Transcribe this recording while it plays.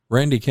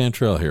Randy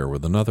Cantrell here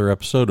with another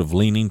episode of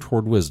Leaning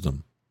Toward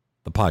Wisdom,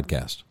 the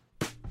podcast.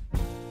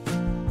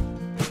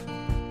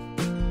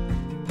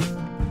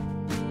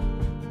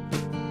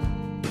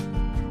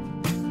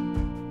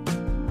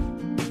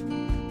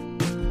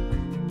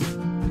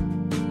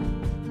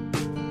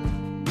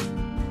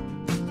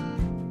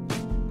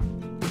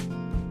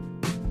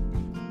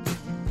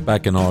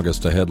 Back in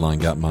August, a headline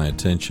got my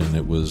attention.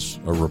 It was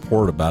a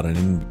report about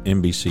an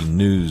NBC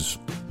News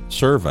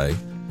survey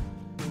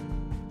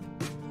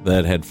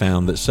that had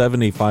found that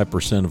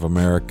 75% of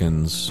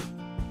Americans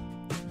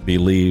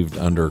believed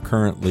under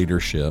current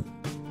leadership,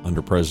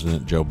 under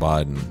President Joe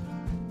Biden,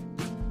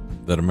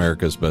 that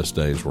America's best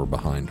days were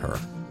behind her.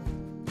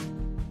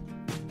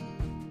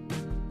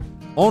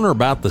 On or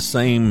about the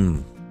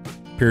same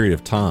period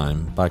of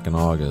time, back in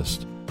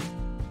August,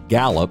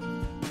 Gallup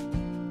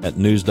at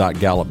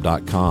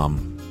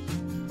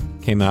news.gallup.com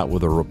came out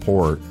with a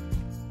report,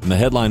 and the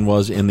headline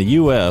was, in the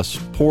U.S.,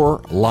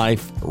 poor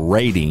life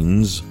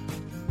ratings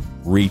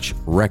reach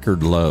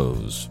record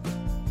lows.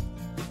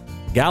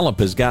 Gallup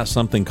has got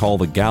something called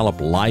the Gallup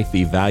Life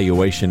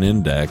Evaluation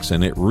Index,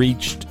 and it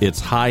reached its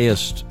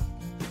highest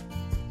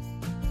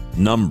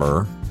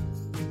number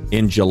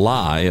in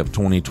July of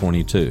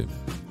 2022.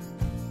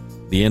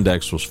 The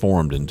index was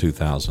formed in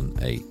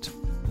 2008.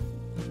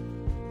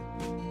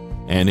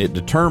 And it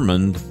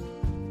determined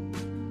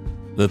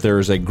that there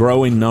is a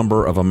growing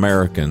number of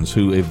Americans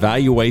who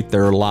evaluate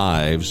their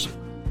lives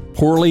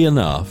poorly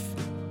enough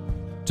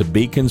to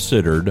be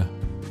considered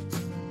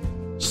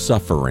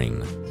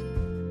suffering.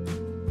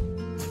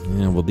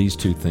 Yeah, well, these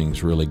two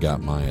things really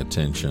got my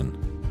attention.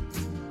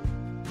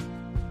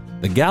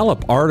 The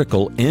Gallup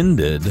article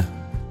ended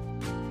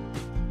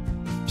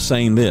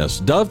saying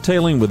this: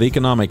 dovetailing with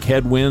economic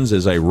headwinds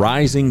is a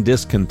rising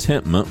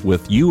discontentment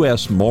with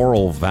U.S.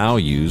 moral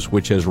values,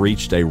 which has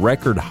reached a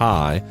record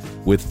high,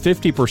 with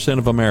 50%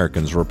 of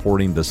Americans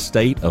reporting the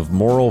state of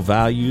moral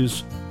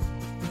values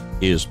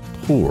is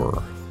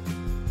poor.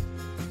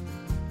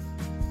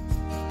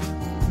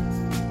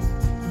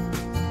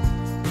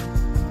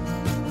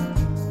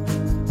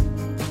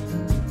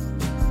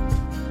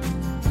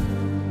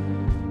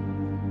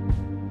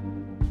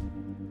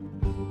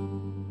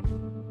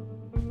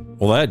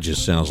 Well, that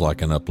just sounds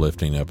like an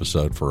uplifting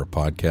episode for a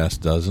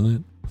podcast,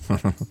 doesn't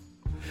it?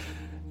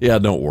 Yeah,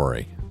 don't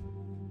worry.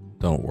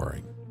 Don't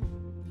worry.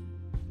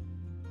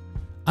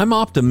 I'm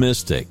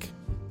optimistic.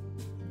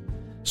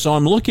 So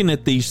I'm looking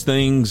at these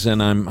things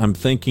and I'm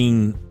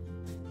thinking,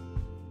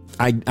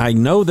 I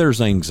know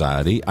there's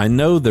anxiety. I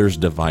know there's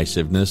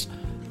divisiveness.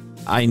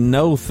 I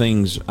know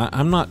things.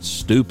 I'm not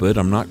stupid.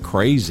 I'm not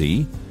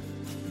crazy.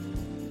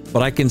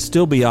 But I can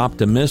still be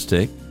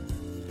optimistic.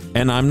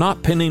 And I'm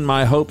not pinning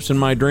my hopes and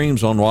my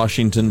dreams on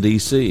Washington,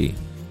 D.C.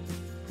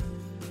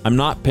 I'm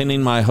not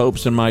pinning my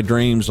hopes and my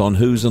dreams on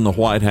who's in the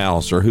White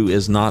House or who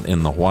is not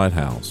in the White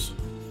House.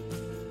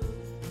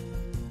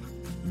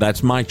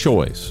 That's my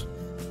choice.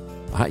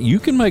 You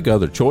can make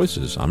other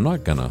choices. I'm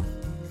not going to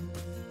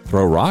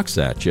throw rocks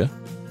at you.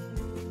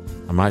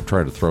 I might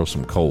try to throw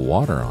some cold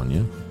water on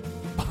you.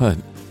 But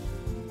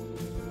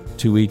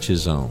to each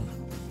his own.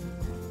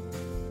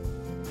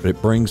 But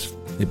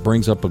it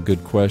brings up a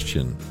good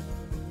question.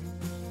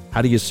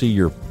 How do you see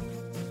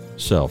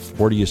yourself?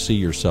 Where do you see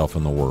yourself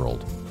in the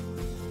world?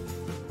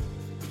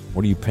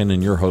 What are you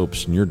pinning your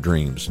hopes and your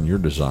dreams and your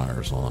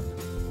desires on?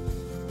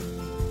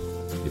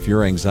 If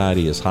your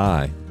anxiety is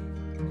high,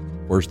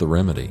 where's the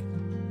remedy?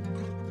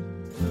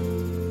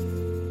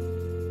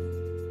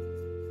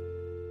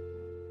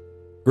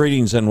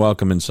 Greetings and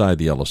welcome inside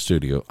the Yellow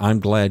Studio.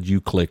 I'm glad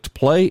you clicked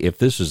play. If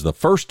this is the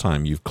first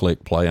time you've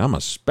clicked play, I'm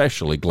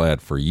especially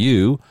glad for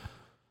you.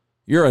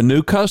 You're a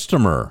new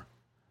customer.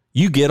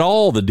 You get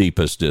all the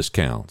deepest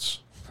discounts.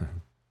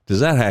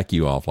 Does that hack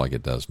you off like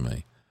it does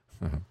me?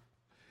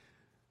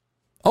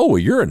 Oh,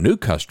 you're a new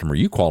customer.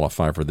 You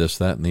qualify for this,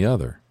 that, and the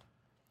other.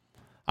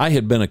 I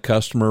had been a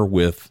customer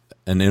with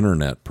an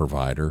internet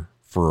provider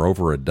for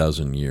over a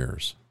dozen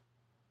years.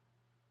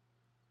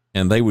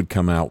 And they would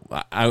come out.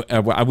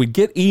 I would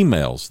get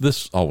emails.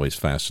 This always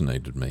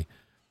fascinated me.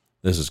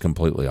 This is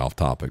completely off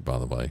topic, by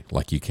the way,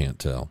 like you can't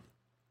tell.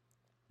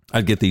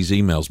 I'd get these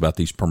emails about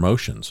these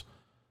promotions.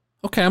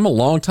 Okay, I'm a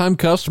longtime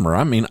customer.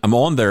 I mean, I'm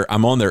on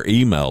their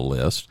email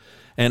list,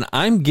 and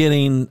I'm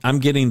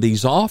getting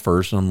these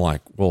offers, and I'm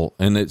like, well,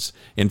 and it's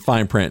in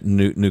fine print,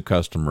 new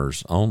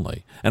customers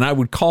only. And I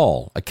would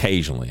call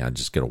occasionally. I'd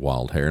just get a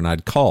wild hair, and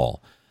I'd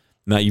call.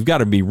 Now, you've got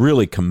to be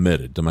really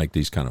committed to make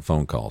these kind of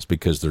phone calls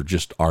because they're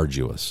just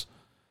arduous.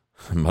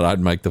 But I'd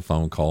make the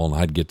phone call, and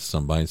I'd get to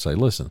somebody and say,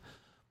 listen,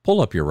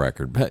 pull up your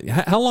record.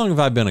 How long have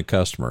I been a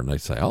customer? And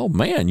they'd say, oh,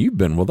 man, you've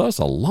been with us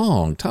a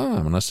long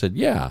time. And I said,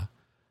 yeah.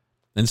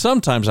 And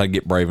sometimes I'd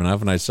get brave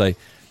enough and I'd say,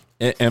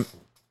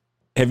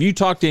 have you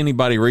talked to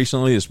anybody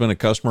recently that's been a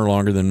customer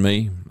longer than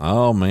me?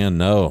 Oh man,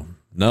 no,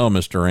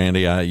 Mr.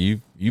 Randy,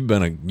 you've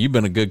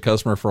been a good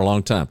customer for a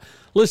long time.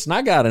 Listen,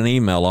 I got an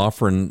email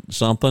offering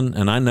something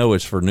and I know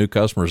it's for new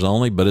customers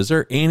only, but is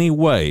there any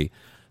way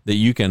that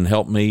you can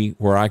help me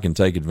where I can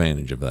take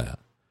advantage of that?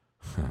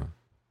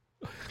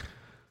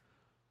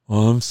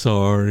 Oh, I'm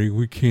sorry.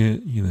 We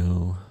can't,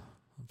 I'm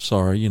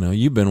sorry.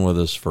 You've been with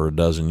us for a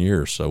dozen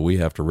years, so we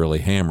have to really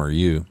hammer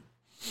you.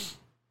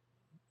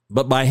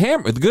 But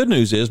the good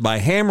news is by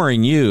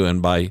hammering you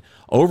and by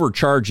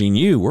overcharging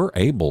you, we're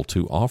able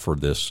to offer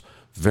this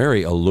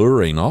very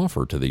alluring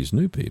offer to these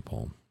new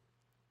people.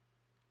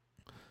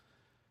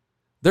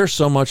 There's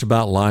so much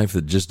about life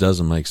that just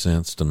doesn't make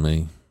sense to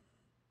me,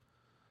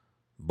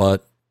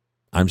 but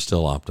I'm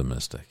still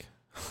optimistic.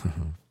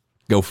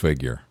 Go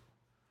figure.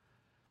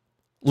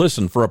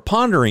 Listen, for a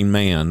pondering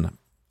man,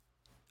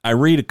 I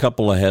read a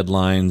couple of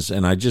headlines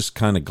and I just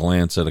kind of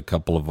glance at a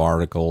couple of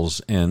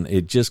articles and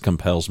it just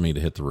compels me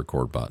to hit the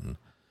record button.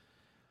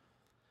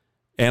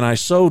 And I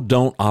so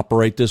don't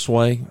operate this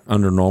way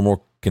under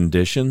normal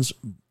conditions,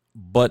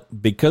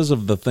 but because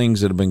of the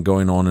things that have been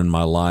going on in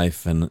my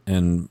life and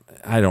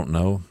I don't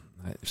know,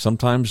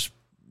 sometimes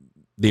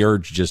the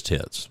urge just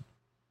hits.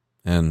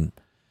 And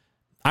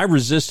I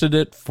resisted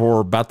it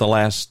for about the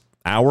last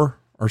hour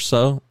or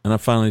so, and I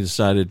finally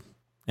decided,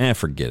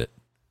 forget it.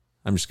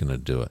 I'm just going to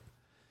do it.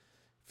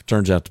 If it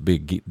turns out to be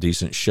a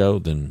decent show,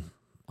 then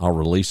I'll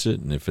release it,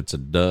 and if it's a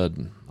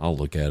dud, I'll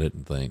look at it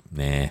and think,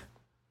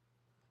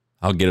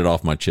 I'll get it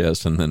off my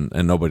chest, and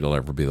nobody will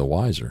ever be the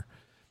wiser.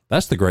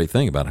 That's the great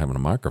thing about having a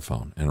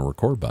microphone and a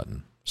record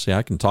button. See,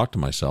 I can talk to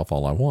myself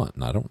all I want,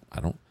 and I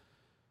don't.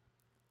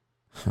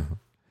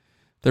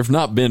 There've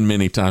not been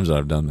many times that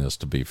I've done this,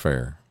 to be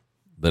fair,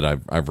 that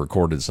I've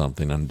recorded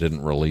something and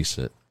didn't release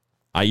it.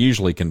 I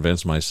usually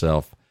convince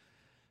myself,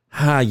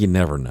 you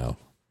never know,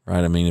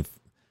 right? I mean,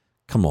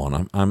 come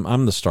on,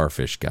 I'm the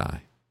starfish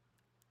guy.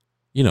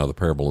 You know the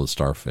parable of the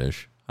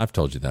starfish. I've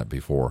told you that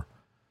before.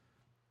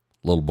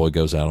 Little boy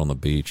goes out on the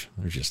beach.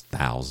 There's just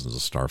thousands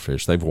of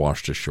starfish. They've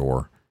washed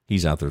ashore.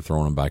 He's out there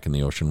throwing them back in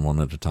the ocean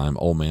one at a time.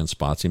 Old man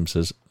spots him and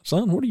says,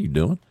 "Son, what are you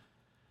doing?"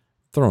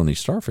 "Throwing these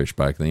starfish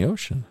back in the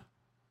ocean."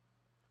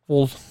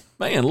 "Well,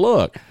 man,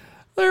 look,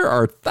 there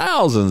are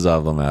thousands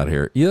of them out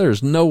here.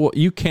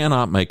 You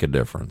cannot make a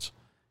difference."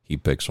 He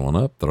picks one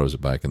up, throws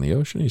it back in the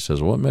ocean. He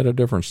says, "What made a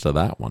difference to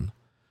that one?"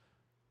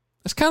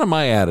 That's kind of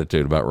my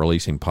attitude about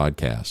releasing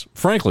podcasts.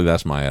 Frankly,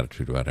 that's my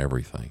attitude about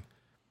everything.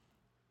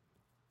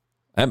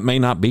 That may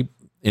not be,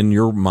 in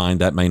your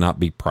mind, that may not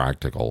be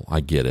practical. I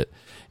get it.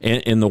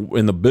 In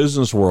the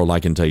business world, I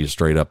can tell you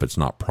straight up, it's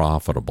not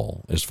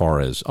profitable as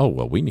far as,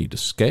 we need to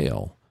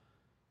scale.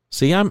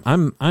 See, I'm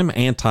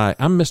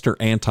Mr.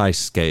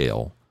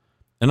 Anti-scale.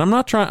 And I'm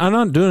not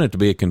doing it to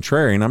be a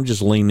contrarian. I'm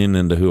just leaning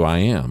into who I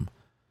am.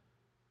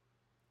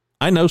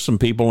 I know some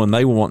people and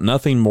they want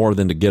nothing more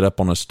than to get up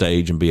on a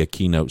stage and be a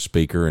keynote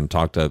speaker and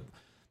talk to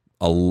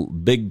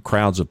big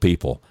crowds of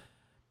people.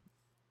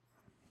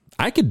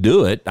 I could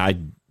do it.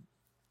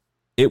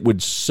 It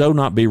would so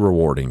not be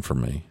rewarding for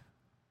me.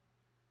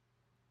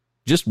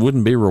 Just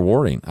wouldn't be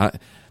rewarding.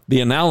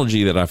 The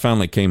analogy that I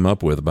finally came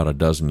up with about a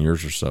dozen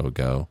years or so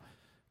ago,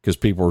 because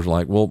people were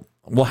like, well,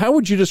 how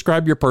would you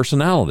describe your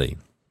personality?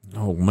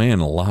 Oh, man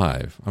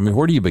alive. I mean,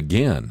 where do you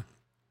begin?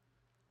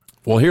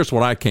 Well, here's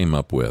what I came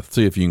up with.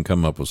 See if you can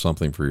come up with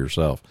something for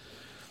yourself.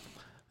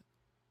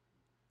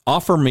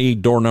 Offer me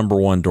door number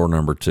 1, door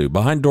number 2.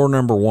 Behind door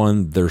number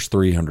 1, there's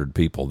 300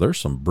 people. There's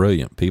some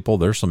brilliant people.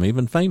 There's some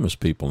even famous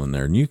people in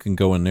there. And you can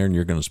go in there and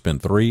you're going to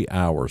spend 3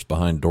 hours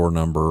behind door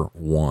number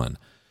 1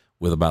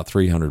 with about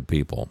 300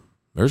 people.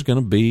 There's going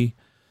to be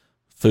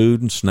food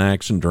and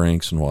snacks and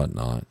drinks and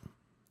whatnot.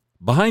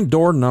 Behind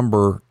door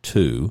number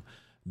 2,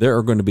 there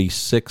are going to be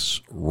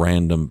 6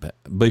 random.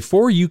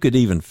 Before you could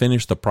even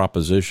finish the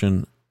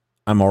proposition,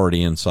 I'm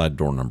already inside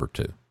door number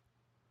 2.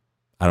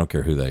 I don't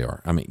care who they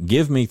are. I mean,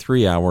 give me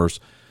 3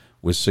 hours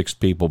with 6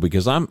 people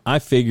because I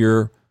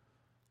figure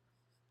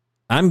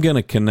I'm going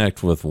to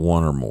connect with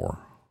one or more.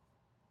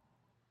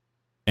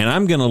 And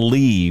I'm going to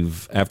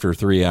leave after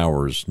 3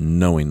 hours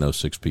knowing those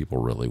 6 people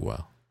really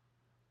well.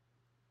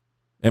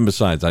 And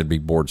besides, I'd be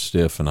bored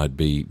stiff and I'd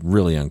be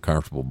really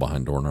uncomfortable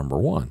behind door number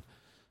 1.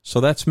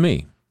 So that's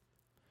me.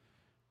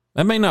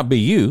 That may not be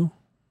you.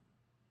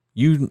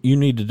 You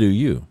need to do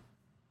you.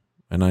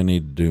 And I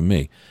need to do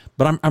me.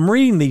 But I'm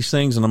reading these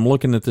things and I'm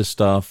looking at this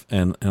stuff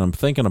and I'm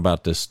thinking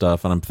about this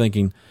stuff and I'm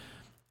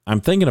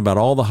thinking about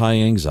all the high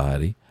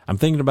anxiety. I'm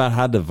thinking about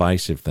how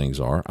divisive things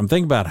are. I'm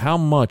thinking about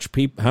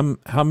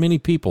how many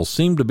people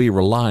seem to be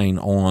relying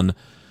on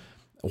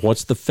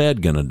what's the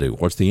Fed going to do?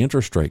 What's the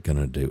interest rate going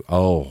to do?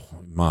 Oh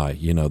my,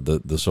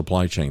 the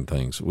supply chain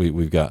things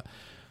we've got,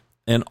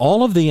 and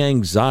all of the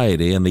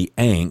anxiety and the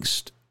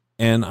angst.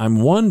 And I'm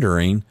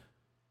wondering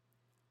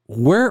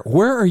where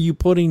are you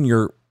putting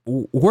who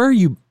are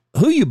you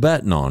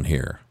betting on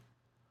here?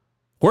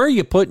 Where are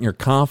you putting your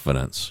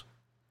confidence?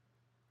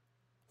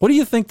 What do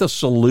you think the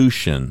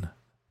solution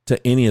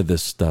to any of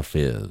this stuff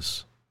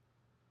is?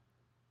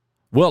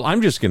 Well,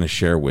 I'm just going to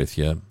share with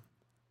you.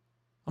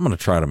 I'm going to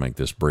try to make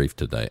this brief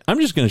today. I'm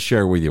just going to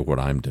share with you what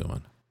I'm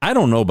doing. I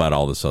don't know about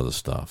all this other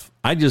stuff.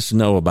 I just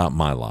know about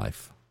my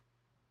life.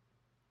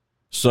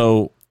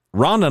 So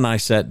Rhonda and I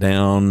sat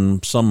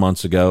down some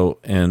months ago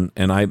and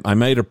I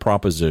made a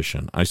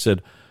proposition. I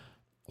said,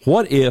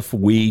 what if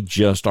we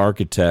just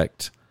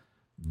architect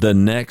the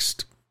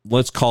next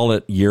let's call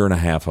it year and a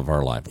half of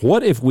our life.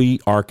 What if we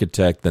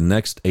architect the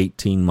next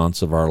 18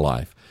 months of our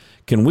life?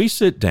 Can we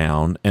sit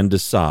down and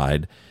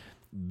decide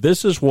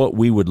this is what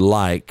we would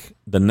like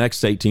the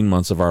next 18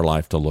 months of our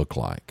life to look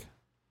like?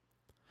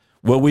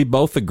 Well, we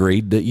both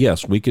agreed that,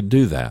 yes, we could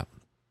do that.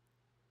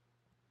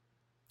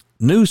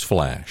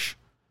 Newsflash.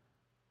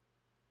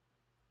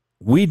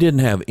 We didn't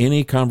have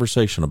any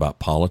conversation about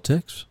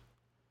politics.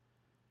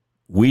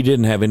 We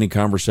didn't have any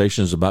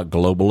conversations about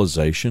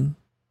globalization.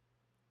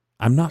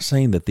 I'm not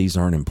saying that these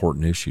aren't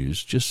important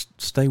issues.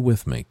 Just stay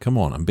with me. Come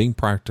on, I'm being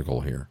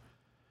practical here.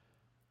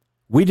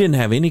 We didn't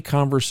have any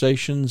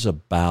conversations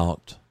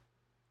about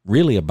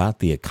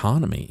the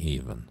economy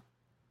even.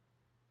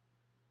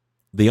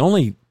 The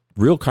only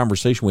real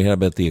conversation we had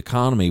about the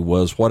economy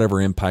was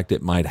whatever impact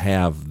it might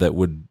have that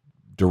would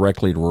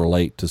directly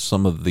relate to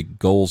some of the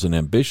goals and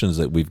ambitions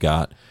that we've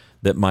got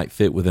that might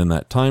fit within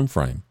that time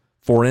frame.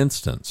 For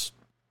instance,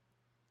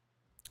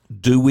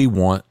 do we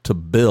want to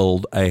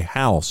build a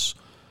house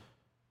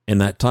in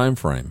that time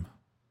frame?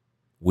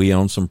 We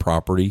own some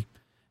property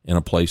in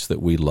a place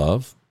that we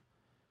love.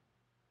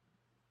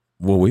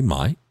 Well, we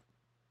might.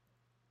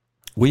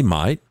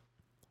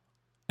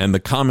 And the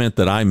comment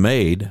that I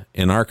made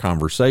in our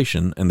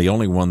conversation, and the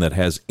only one that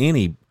has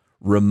any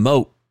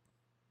remote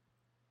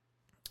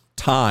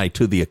tie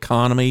to the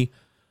economy,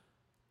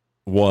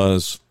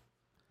 was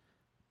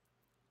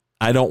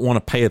I don't want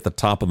to pay at the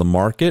top of the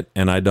market,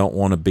 and I don't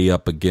want to be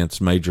up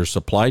against major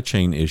supply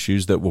chain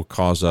issues that will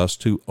cause us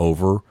to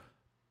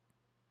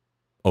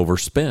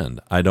overspend.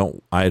 I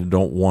don't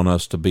want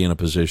us to be in a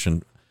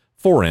position,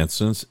 for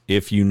instance,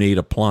 if you need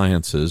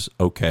appliances,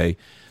 okay,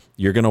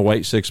 you're going to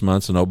wait 6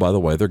 months, and oh, by the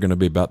way, they're going to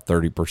be about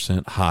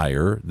 30%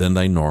 higher than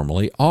they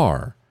normally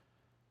are.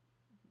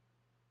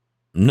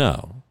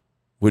 No,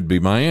 would be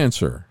my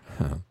answer.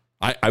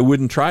 I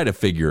wouldn't try to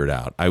figure it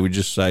out. I would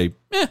just say,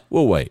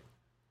 we'll wait.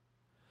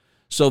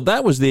 So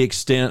that was the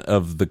extent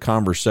of the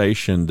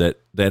conversation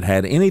that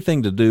had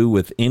anything to do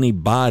with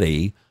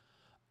anybody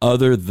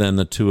other than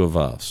the two of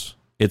us.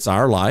 It's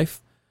our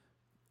life.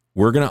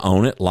 We're going to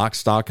own it, lock,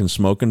 stock, and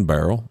smoke and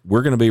barrel.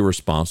 We're going to be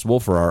responsible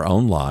for our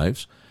own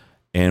lives,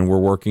 and we're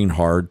working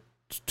hard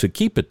to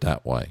keep it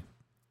that way.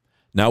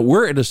 Now,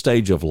 we're at a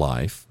stage of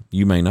life,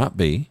 you may not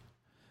be.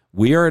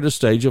 We are at a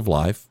stage of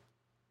life,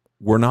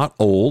 we're not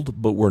old,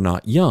 but we're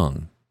not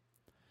young.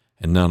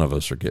 And none of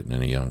us are getting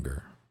any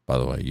younger. By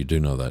the way, you do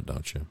know that,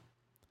 don't you?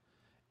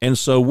 And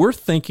so we're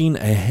thinking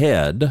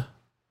ahead.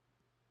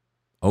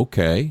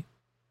 Okay,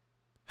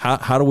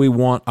 how do we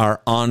want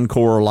our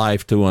encore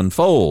life to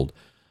unfold?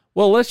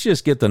 Well, let's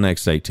just get the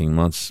next 18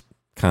 months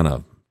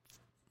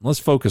let's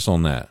focus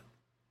on that.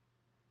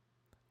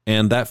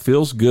 And that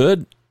feels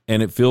good,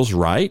 and it feels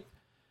right.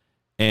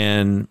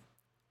 And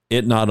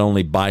it not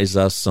only buys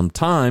us some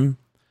time,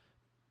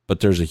 but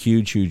there's a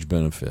huge, huge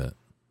benefit.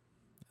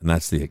 And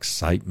that's the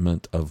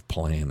excitement of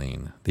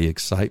planning, the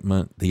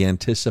excitement, the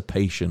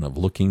anticipation of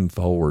looking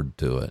forward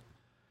to it.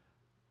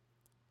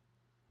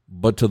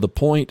 But to the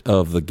point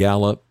of the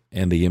Gallup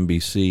and the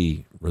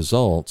NBC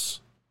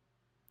results,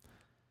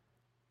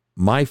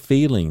 my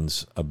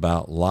feelings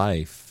about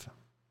life,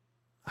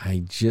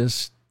 I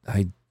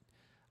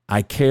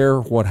care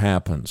what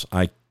happens.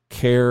 I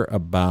care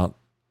about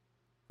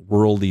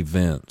world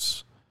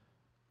events,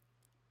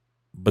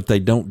 but they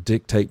don't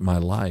dictate my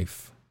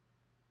life.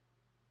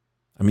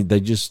 I mean,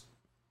 they just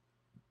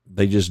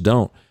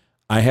don't.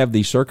 I have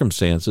these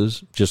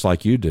circumstances just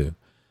like you do.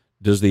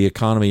 Does the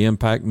economy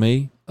impact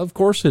me? Of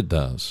course it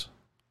does.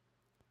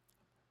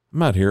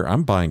 I'm out here,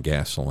 I'm buying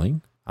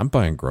gasoline. I'm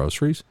buying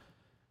groceries.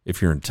 If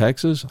you're in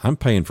Texas, I'm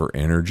paying for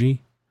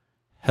energy.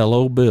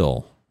 Hello,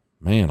 Bill.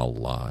 Man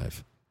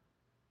alive.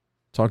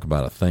 Talk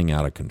about a thing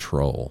out of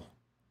control.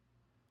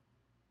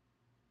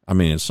 I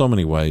mean, in so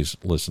many ways,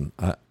 listen,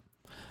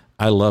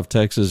 I love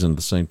Texas, and at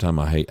the same time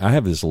I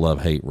have this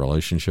love-hate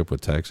relationship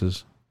with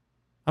Texas.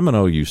 I'm an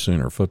OU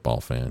Sooner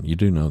football fan. You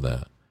do know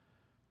that.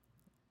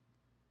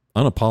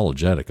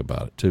 Unapologetic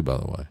about it, too, by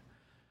the way.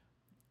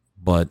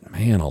 But,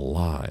 man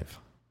alive.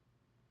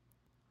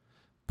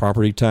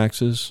 Property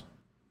taxes,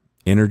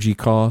 energy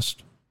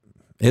cost,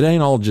 it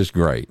ain't all just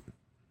great.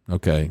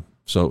 Okay?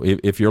 So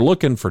if you're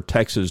looking for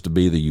Texas to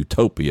be the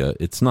utopia,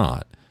 it's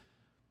not.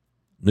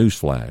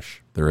 Newsflash,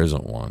 there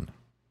isn't one.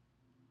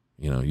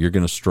 You're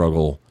going to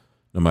struggle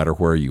no matter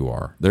where you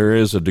are. There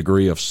is a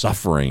degree of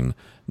suffering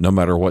no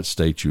matter what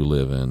state you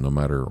live in, no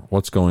matter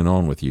what's going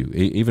on with you.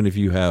 Even if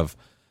you have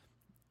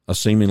a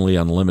seemingly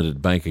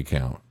unlimited bank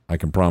account, I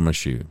can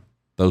promise you,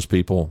 those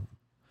people,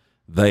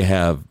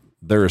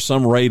 there is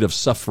some rate of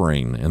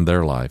suffering in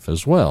their life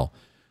as well.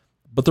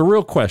 But the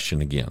real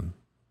question, again,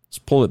 let's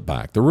pull it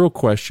back. The real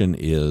question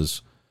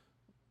is,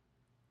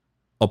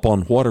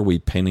 upon what are we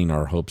pinning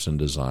our hopes and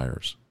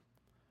desires?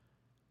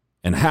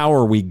 And how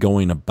are we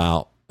going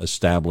about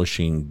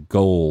establishing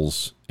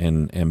goals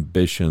and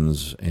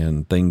ambitions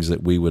and things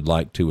that we would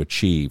like to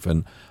achieve?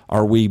 And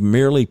are we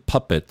merely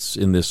puppets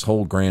in this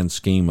whole grand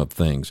scheme of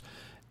things?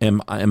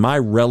 Am I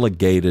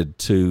relegated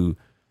to,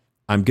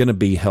 I'm going to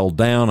be held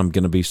down, I'm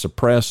going to be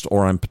suppressed,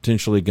 or I'm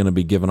potentially going to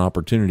be given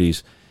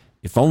opportunities.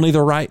 If only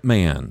the right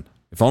man,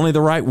 if only the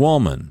right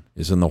woman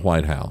is in the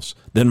White House,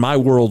 then my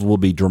world will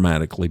be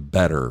dramatically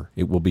better.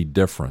 It will be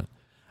different.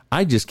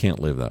 I just can't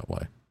live that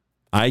way.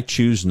 I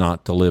choose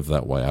not to live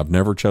that way. I've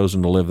never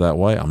chosen to live that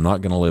way. I'm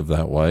not going to live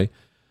that way.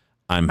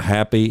 I'm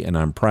happy and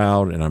I'm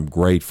proud and I'm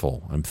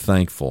grateful. I'm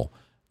thankful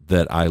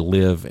that I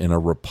live in a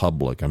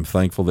republic. I'm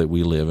thankful that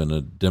we live in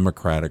a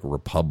democratic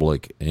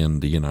republic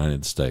in the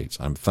United States.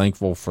 I'm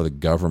thankful for the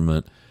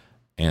government,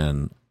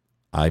 and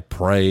I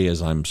pray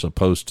as I'm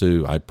supposed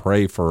to. I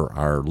pray for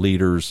our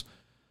leaders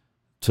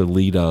to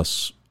lead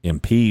us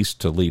in peace,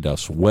 to lead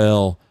us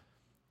well,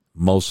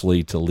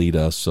 mostly to lead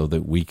us so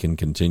that we can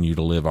continue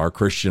to live our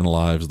Christian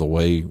lives the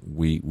way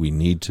we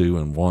need to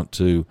and want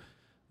to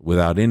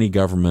without any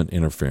government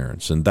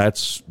interference. And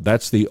that's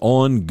the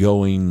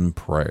ongoing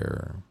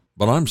prayer.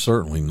 But I'm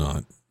certainly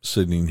not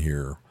sitting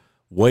here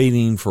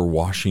waiting for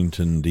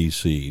Washington,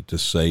 D.C. to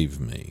save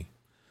me,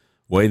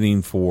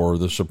 waiting for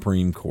the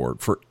Supreme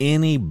Court, for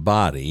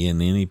anybody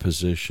in any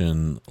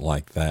position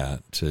like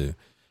that to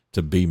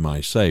be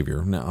my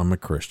Savior. Now, I'm a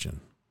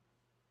Christian.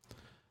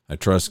 I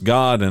trust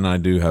God, and I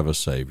do have a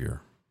Savior.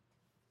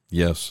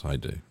 Yes, I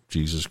do.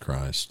 Jesus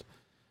Christ.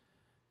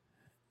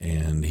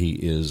 And he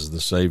is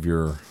the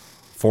Savior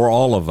for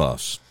all of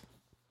us.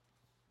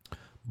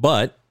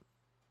 But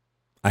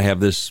I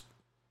have this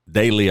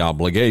daily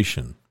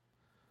obligation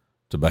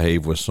to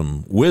behave with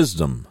some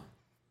wisdom.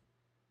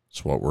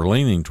 It's what we're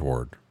leaning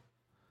toward.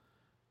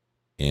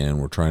 And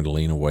we're trying to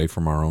lean away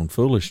from our own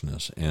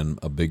foolishness. And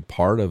a big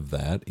part of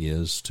that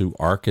is to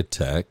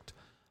architect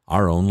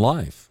our own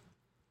life.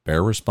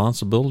 Bear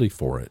responsibility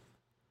for it.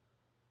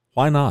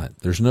 Why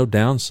not? There's no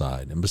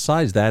downside. And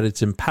besides that,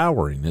 it's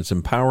empowering. It's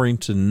empowering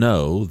to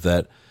know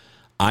that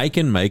I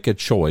can make a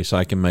choice.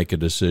 I can make a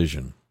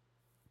decision.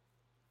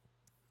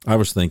 I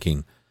was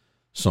thinking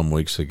some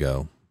weeks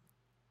ago,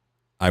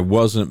 I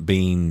wasn't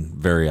being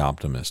very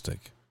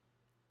optimistic.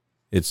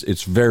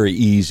 It's very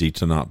easy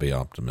to not be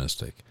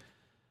optimistic.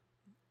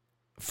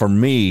 For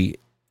me,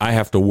 I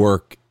have to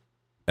work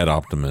at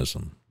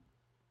optimism.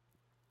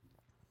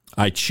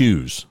 I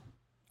choose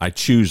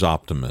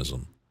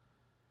optimism.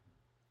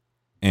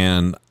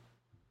 And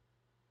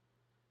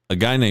a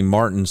guy named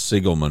Martin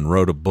Seligman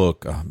wrote a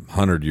book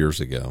 100 years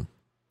ago.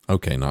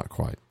 Okay, not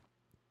quite.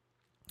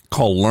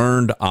 Called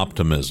Learned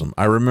Optimism.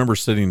 I remember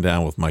sitting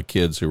down with my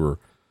kids who were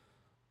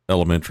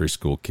elementary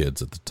school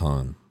kids at the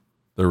time.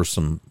 There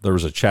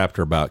was a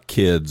chapter about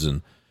kids,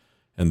 and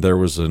there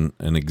was an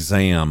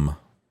exam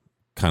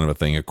kind of a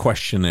thing, a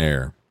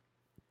questionnaire.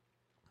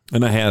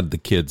 And I had the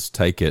kids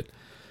take it,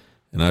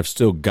 and I've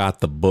still got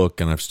the book,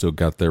 and I've still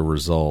got their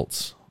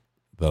results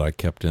that I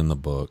kept in the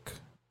book.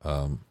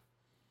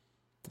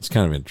 It's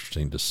kind of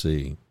interesting to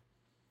see.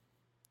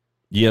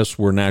 Yes,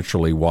 we're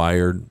naturally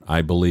wired,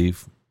 I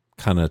believe,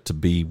 kind of to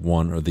be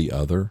one or the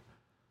other.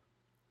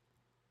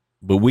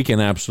 But we can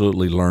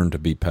absolutely learn to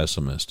be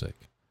pessimistic.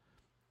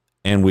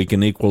 And we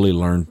can equally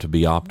learn to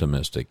be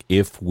optimistic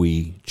if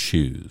we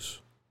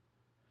choose.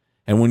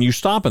 And when you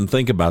stop and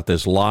think about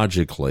this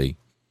logically,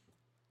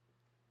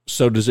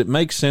 so does it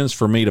make sense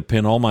for me to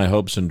pin all my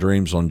hopes and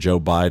dreams on Joe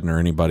Biden or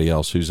anybody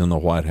else who's in the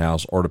White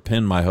House, or to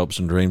pin my hopes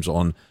and dreams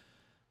on,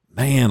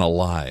 man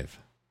alive,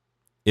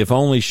 if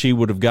only she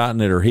would have gotten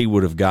it or he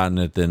would have gotten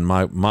it, then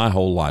my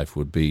whole life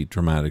would be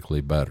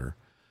dramatically better?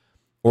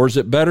 Or is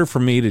it better for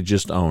me to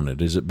just own it?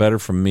 Is it better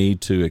for me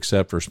to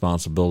accept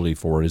responsibility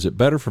for it? Is it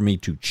better for me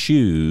to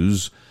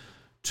choose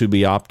to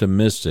be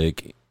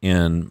optimistic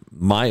in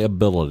my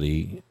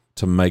ability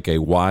to make a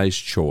wise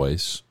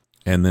choice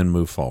and then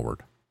move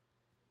forward?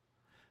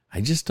 I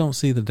just don't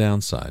see the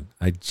downside.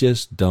 I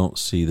just don't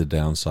see the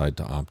downside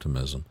to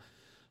optimism.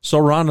 So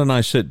Ron and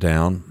I sit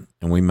down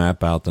and we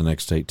map out the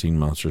next 18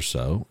 months or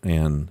so,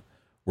 and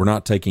we're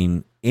not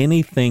taking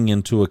anything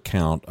into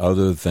account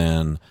other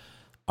than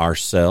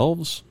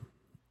ourselves,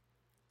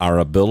 our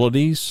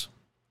abilities,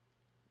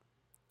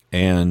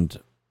 and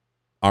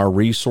our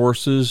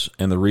resources,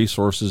 and the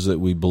resources that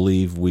we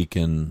believe we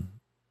can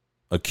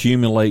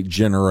accumulate,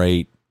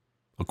 generate,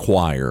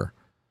 acquire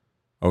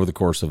over the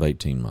course of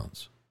 18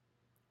 months.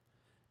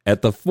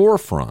 At the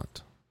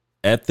forefront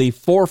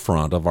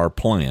of our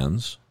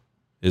plans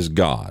is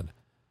God.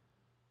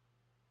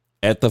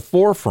 At the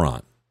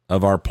forefront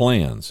of our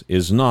plans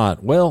is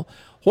not, well,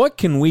 what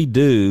can we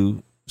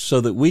do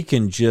so that we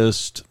can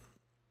just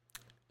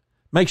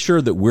make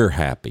sure that we're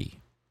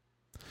happy?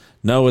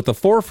 No, at the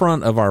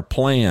forefront of our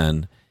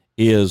plan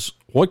is,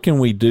 what can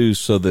we do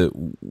so that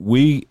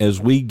we,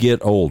 as we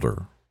get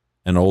older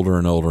and older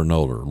and older and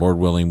older, Lord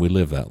willing, we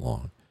live that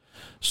long,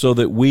 so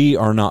that we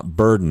are not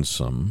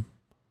burdensome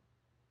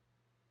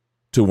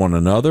to one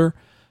another,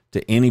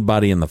 to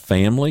anybody in the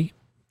family,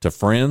 to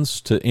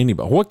friends, to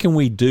anybody. What can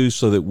we do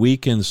so that we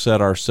can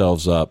set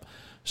ourselves up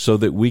so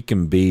that we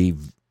can be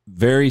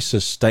very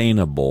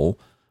sustainable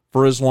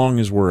for as long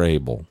as we're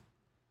able?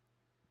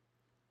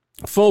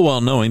 Full well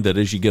knowing that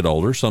as you get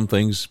older, some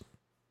things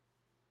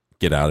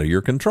get out of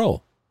your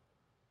control.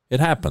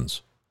 It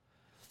happens.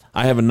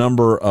 I have a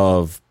number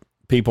of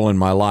people in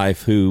my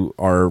life who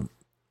are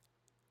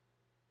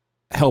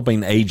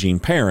helping aging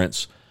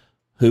parents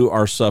who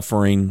are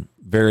suffering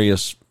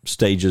various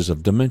stages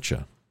of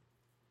dementia.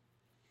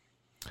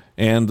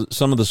 And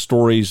some of the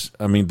stories,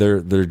 I mean,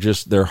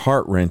 they're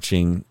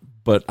heart-wrenching,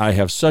 but I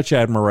have such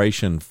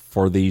admiration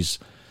for these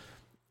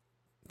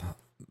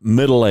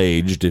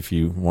middle-aged, if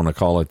you want to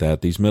call it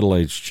that, these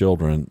middle-aged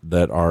children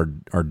that are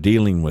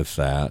dealing with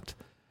that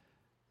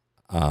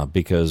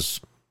because,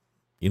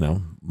 you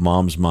know,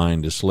 mom's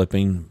mind is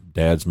slipping,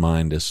 dad's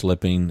mind is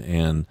slipping,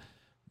 and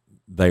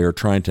they are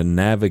trying to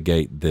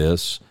navigate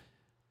this,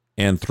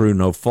 and through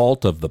no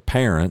fault of the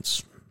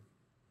parents,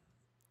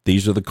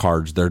 these are the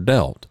cards they're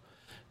dealt.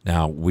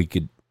 Now,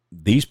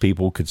 these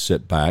people could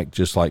sit back,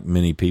 just like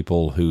many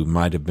people who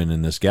might have been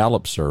in this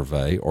Gallup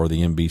survey or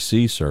the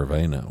NBC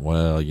survey, and,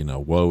 well, you know,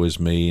 woe is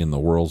me, and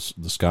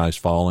the sky's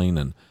falling,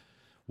 and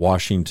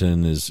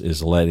Washington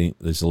is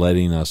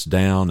letting us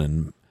down,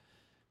 and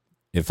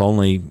if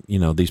only, you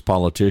know, these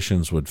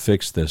politicians would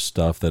fix this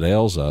stuff that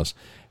ails us.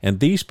 And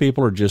these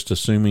people are just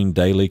assuming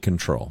daily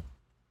control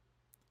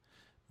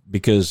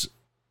because,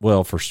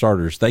 well, for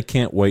starters, they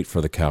can't wait for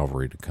the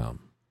cavalry to come.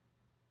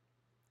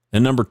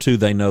 And number two,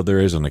 they know there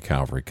isn't a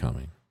cavalry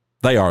coming.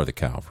 They are the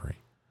cavalry.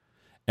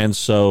 And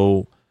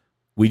so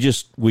we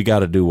got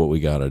to do what we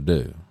got to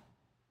do.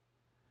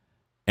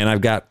 And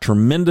I've got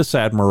tremendous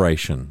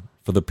admiration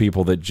for the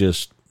people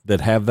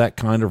that have that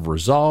kind of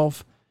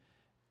resolve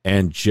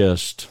and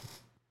just,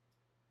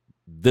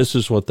 this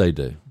is what they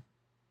do.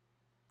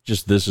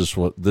 Just this is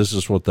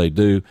what they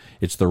do.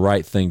 It's the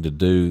right thing to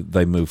do.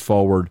 They move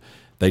forward.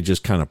 They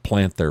just kind of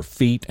plant their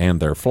feet and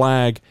their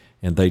flag,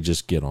 and they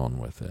just get on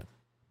with it.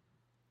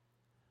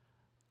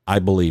 I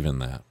believe in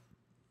that.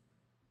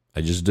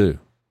 I just do.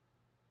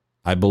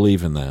 I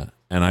believe in that.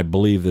 And I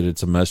believe that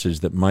it's a message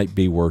that might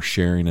be worth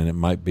sharing and it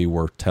might be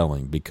worth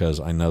telling, because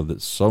I know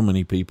that so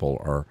many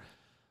people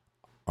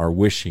are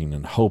wishing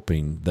and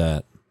hoping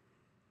that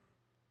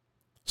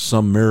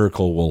some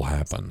miracle will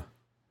happen.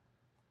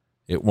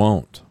 It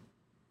won't.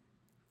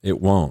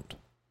 It won't.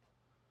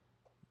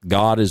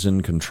 God is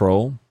in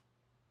control,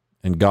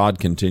 and God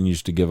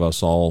continues to give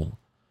us all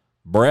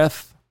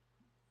breath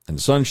and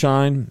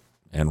sunshine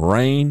and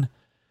rain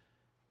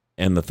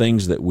and the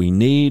things that we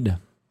need,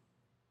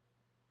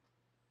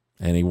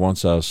 and he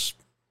wants us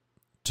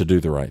to do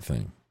the right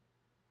thing.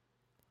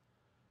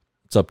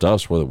 It's up to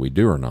us whether we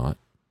do or not.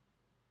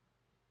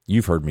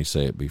 You've heard me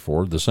say it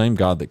before. The same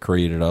God that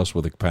created us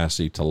with the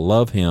capacity to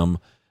love him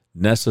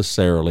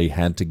necessarily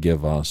had to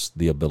give us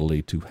the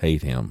ability to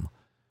hate him,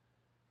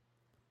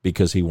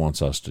 because he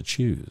wants us to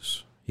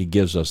choose. He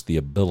gives us the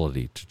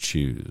ability to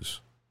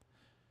choose.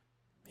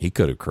 He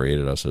could have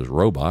created us as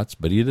robots,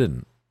 but he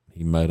didn't.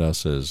 He made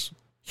us as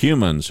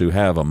humans who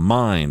have a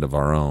mind of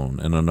our own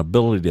and an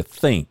ability to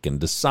think and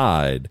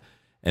decide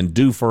and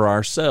do for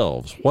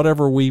ourselves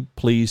whatever we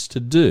please to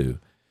do.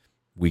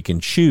 We can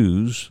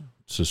choose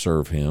to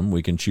serve him.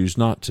 We can choose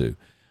not to.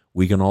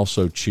 We can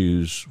also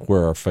choose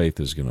where our faith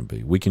is going to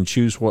be. We can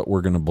choose what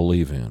we're going to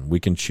believe in. We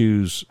can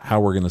choose how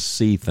we're going to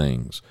see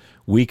things.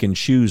 We can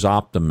choose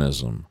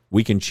optimism.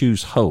 We can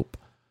choose hope.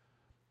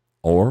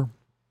 Or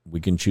we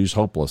can choose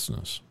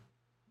hopelessness.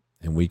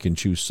 And we can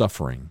choose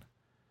suffering.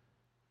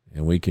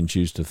 And we can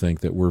choose to think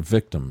that we're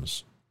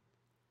victims.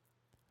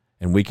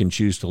 And we can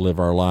choose to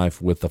live our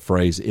life with the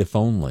phrase, if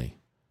only.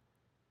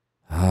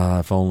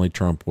 If only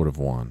Trump would have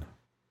won.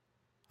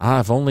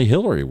 If only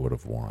Hillary would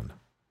have won.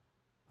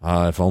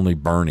 If only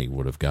Bernie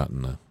would have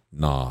gotten a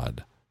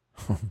nod.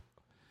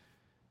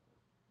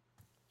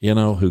 You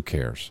know, who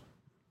cares?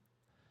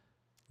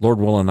 Lord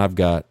willing, I've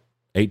got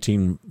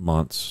 18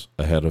 months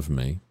ahead of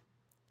me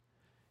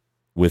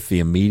with the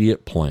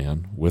immediate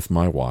plan with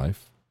my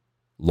wife.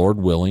 Lord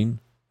willing,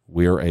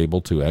 we are able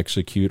to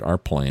execute our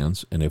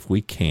plans, and if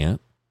we can't,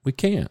 we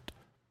can't.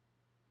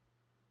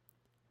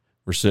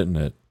 We're sitting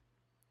at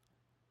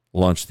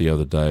lunch the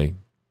other day,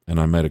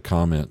 and I made a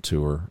comment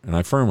to her, and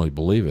I firmly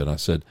believe it. I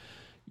said,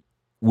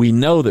 we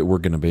know that we're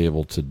going to be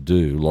able to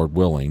do, Lord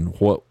willing,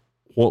 what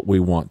we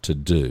want to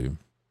do.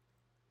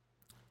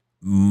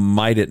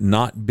 Might it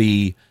not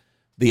be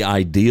the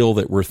ideal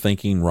that we're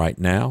thinking right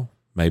now?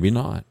 Maybe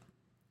not.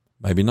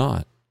 Maybe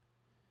not.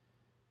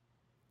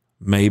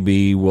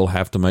 Maybe we'll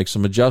have to make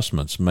some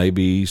adjustments.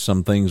 Maybe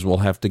some things will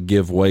have to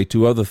give way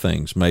to other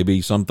things.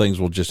 Maybe some things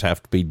will just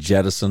have to be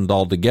jettisoned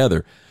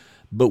altogether.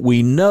 But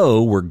we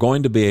know we're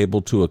going to be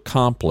able to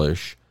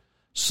accomplish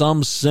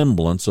some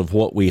semblance of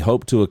what we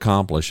hope to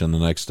accomplish in the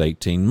next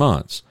 18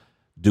 months.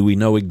 Do we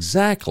know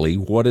exactly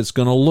what it's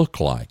going to look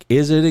like?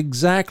 Is it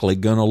exactly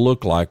going to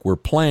look like we're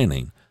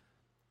planning?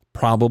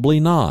 Probably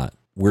not.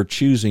 We're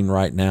choosing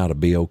right now to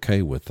be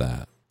okay with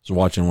that. I was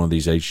watching one of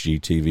these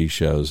HGTV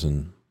shows,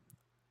 and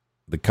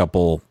the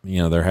couple,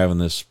 you know, they're having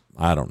this,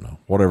 I don't know,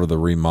 whatever the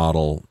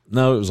remodel.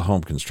 No, it was a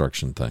home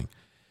construction thing.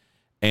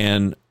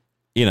 And,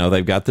 you know,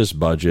 they've got this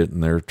budget,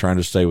 and they're trying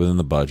to stay within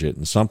the budget,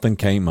 and something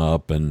came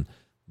up, and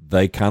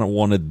they kind of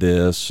wanted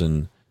this,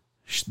 and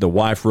The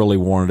wife really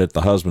wanted it.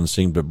 The husband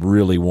seemed to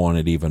really want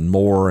it even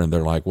more. And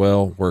they're like,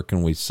 well, where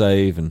can we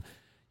save? And,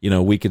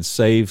 we could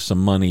save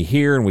some money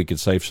here and we could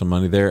save some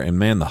money there. And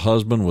man, the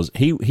husband was,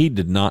 he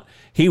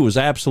was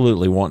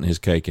absolutely wanting his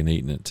cake and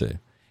eating it too.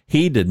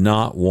 He did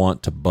not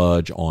want to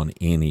budge on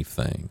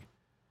anything.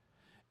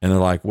 And they're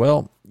like,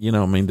 well,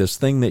 this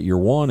thing that you're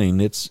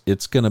wanting,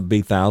 it's going to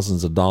be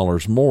thousands of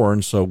dollars more.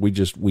 And so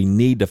we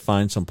need to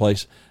find some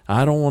place.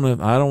 I don't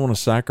want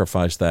to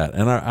sacrifice that.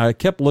 And I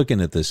kept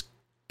looking at this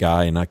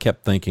guy and I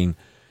kept thinking,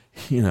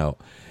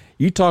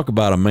 you talk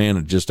about a man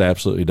that just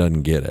absolutely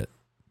doesn't get it.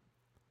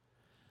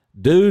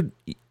 Dude,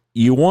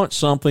 you want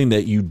something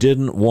that you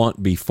didn't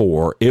want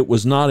before. It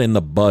was not in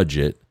the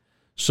budget.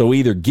 So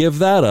either give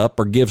that up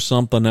or give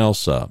something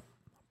else up.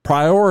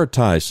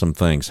 Prioritize some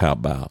things, how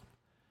about?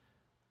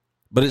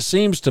 But it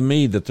seems to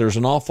me that there's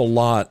an awful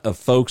lot of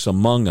folks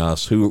among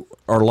us who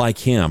are like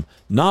him,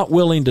 not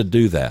willing to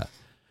do that.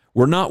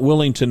 We're not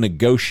willing to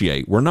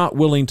negotiate. We're not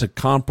willing to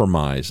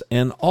compromise.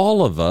 And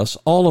all of us,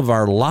 all of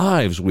our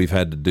lives, we've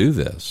had to do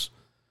this.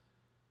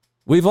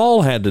 We've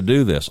all had to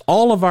do this.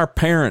 All of our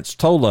parents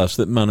told us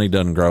that money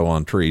doesn't grow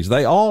on trees.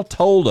 They all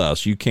told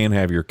us you can't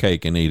have your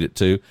cake and eat it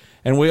too.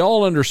 And we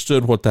all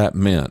understood what that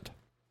meant.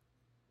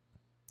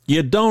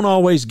 You don't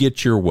always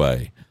get your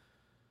way.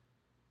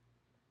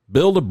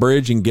 Build a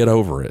bridge and get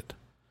over it.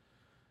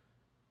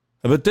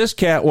 But this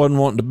cat wasn't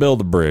wanting to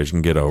build a bridge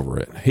and get over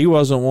it. He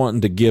wasn't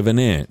wanting to give an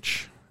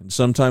inch. And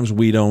sometimes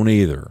we don't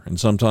either. And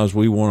sometimes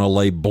we want to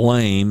lay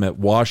blame at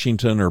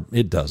Washington, or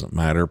it doesn't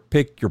matter.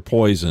 Pick your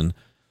poison.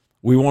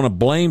 We want to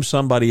blame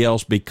somebody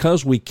else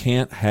because we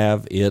can't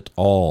have it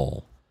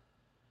all.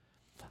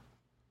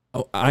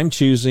 I'm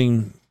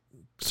choosing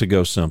to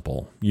go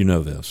simple. You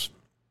know this.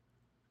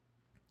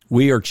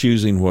 We are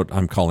choosing what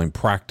I'm calling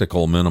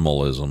practical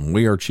minimalism.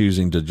 We are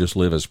choosing to just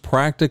live as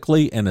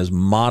practically and as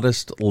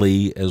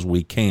modestly as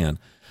we can.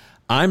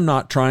 I'm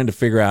not trying to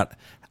figure out,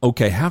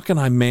 okay, how can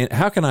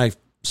I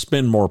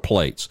spin more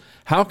plates?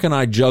 How can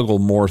I juggle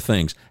more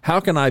things? How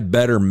can I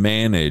better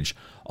manage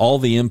all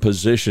the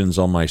impositions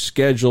on my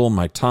schedule,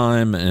 my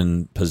time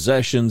and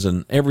possessions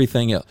and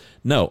everything else?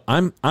 No,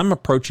 I'm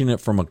approaching it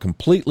from a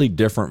completely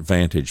different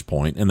vantage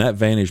point. And that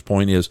vantage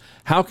point is,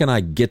 how can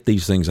I get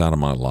these things out of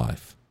my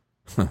life?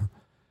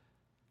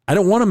 I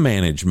don't want to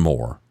manage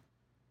more.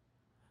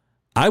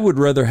 I would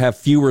rather have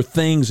fewer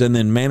things and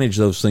then manage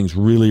those things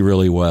really,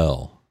 really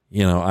well.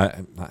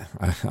 I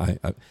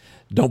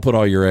don't put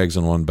all your eggs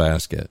in one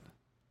basket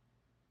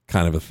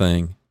kind of a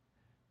thing.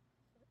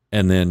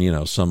 And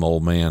then, some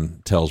old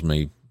man tells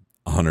me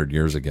 100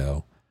 years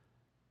ago,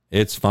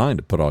 it's fine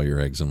to put all your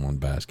eggs in one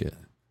basket.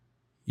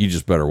 You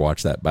just better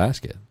watch that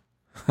basket.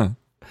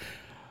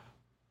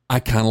 I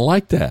kind of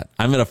like that.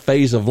 I'm in a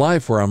phase of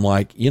life where I'm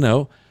like,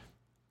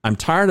 I'm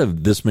tired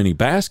of this many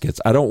baskets.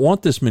 I don't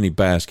want this many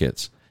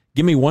baskets.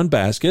 Give me one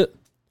basket.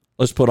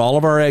 Let's put all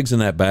of our eggs in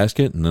that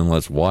basket, and then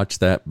let's watch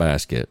that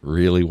basket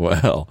really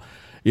well.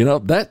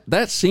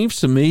 That seems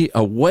to me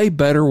a way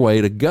better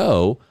way to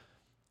go.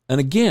 And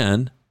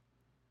again,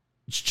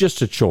 it's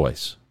just a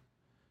choice.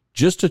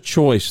 Just a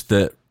choice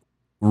that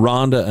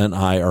Rhonda and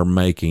I are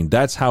making.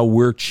 That's how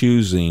we're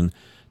choosing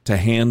to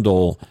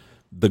handle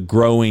the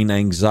growing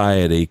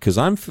anxiety, because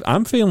I'm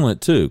feeling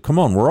it too. Come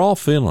on, we're all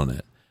feeling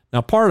it.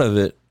 Now, part of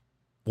it,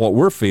 what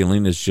we're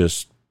feeling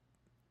has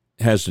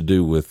to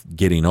do with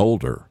getting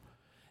older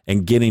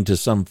and getting to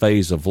some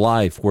phase of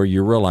life where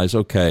you realize,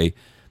 okay,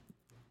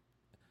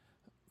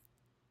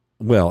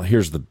 well,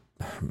 here's the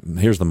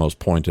most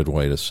pointed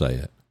way to say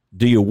it.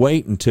 Do you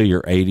wait until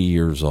you're 80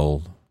 years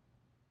old?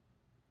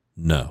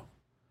 No.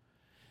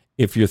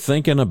 If you're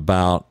thinking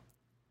about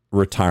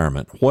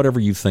retirement, whatever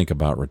you think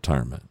about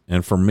retirement,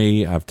 and for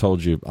me, I've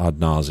told you ad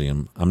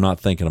nauseum, I'm not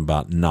thinking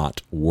about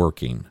not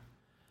working,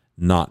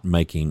 not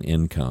making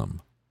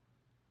income.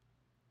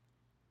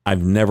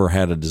 I've never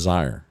had a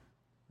desire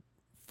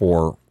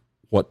for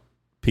what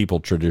people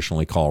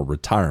traditionally call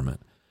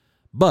retirement.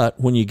 But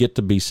when you get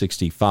to be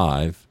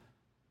 65,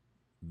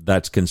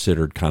 that's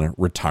considered kind of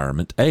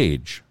retirement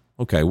age.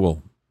 Okay,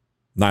 well,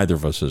 neither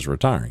of us is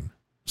retiring.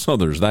 So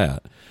there's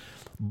that.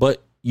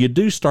 But you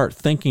do start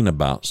thinking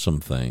about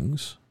some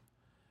things,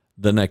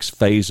 the next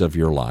phase of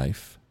your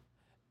life,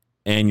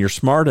 and you're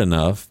smart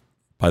enough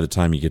by the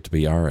time you get to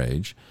be our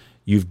age,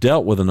 you've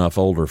dealt with enough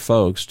older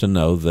folks to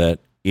know that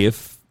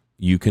if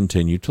you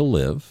continue to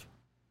live,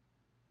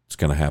 it's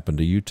going to happen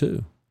to you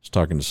too. I was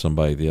talking to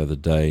somebody the other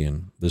day,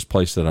 and this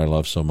place that I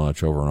love so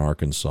much over in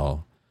Arkansas,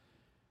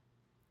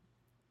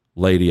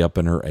 lady up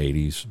in her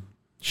 80s,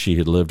 she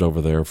had lived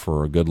over there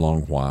for a good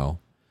long while,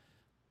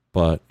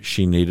 but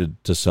she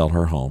needed to sell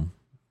her home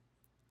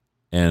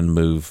and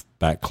move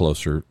back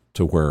closer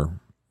to where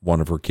one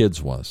of her kids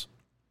was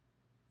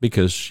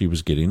because she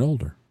was getting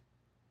older.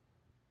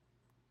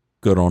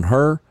 Good on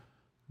her,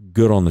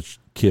 good on the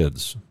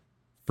kids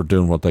for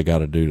doing what they got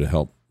to do to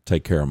help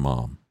take care of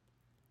mom.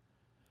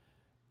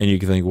 And you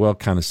can think, well,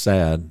 kind of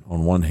sad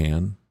on one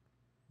hand.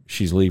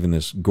 She's leaving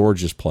this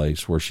gorgeous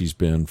place where she's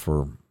been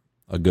for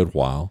a good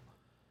while,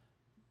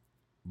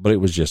 but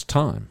it was just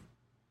time.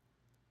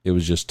 It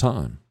was just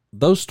time.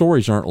 Those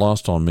stories aren't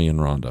lost on me and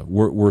Rhonda.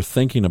 We're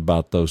thinking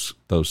about those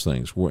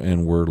things,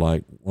 and we're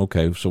like,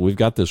 okay, so we've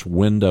got this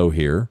window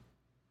here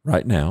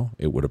right now,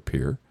 it would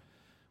appear.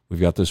 We've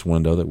got this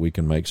window that we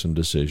can make some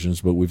decisions,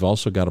 but we've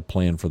also got a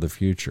plan for the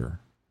future.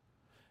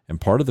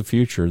 And part of the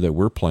future that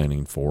we're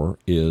planning for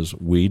is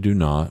we do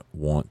not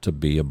want to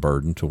be a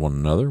burden to one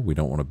another. We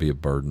don't want to be a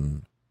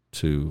burden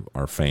to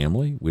our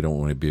family. We don't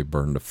want to be a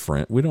burden to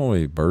friends. We don't want to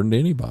be a burden to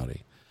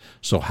anybody.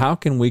 So how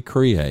can we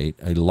create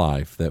a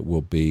life that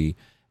will be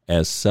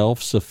as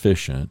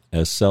self-sufficient,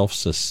 as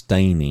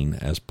self-sustaining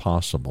as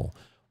possible?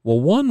 Well,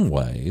 one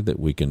way that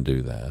we can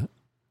do that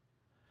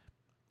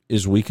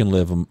is we can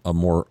live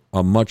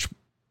a much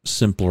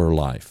simpler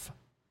life,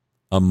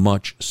 a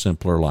much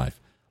simpler life.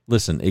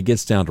 Listen, it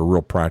gets down to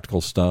real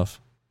practical stuff.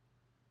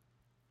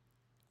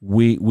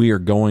 We are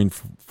going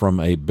from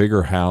a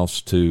bigger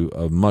house to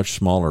a much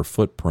smaller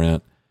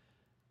footprint.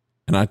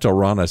 And I told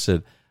Ron, I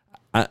said,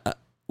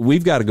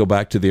 we've got to go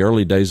back to the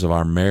early days of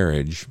our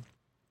marriage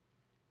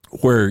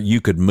where you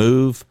could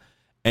move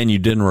and you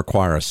didn't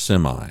require a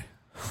semi.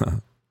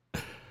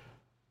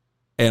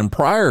 And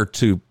prior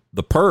to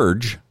the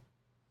purge,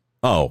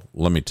 oh,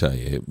 let me tell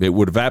you, it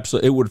would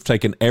have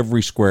taken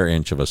every square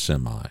inch of a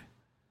semi.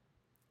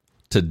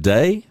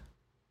 Today,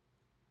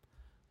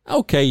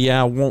 okay,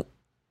 yeah, one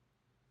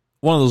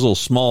of those little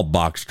small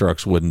box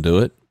trucks wouldn't do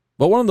it,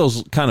 but one of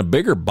those kind of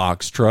bigger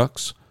box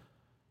trucks,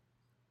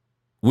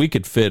 we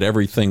could fit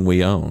everything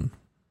we own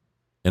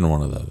in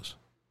one of those.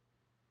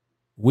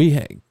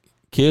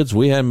 Kids,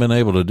 we hadn't been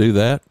able to do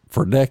that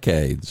for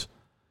decades.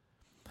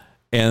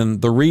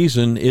 And the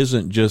reason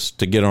isn't just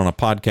to get on a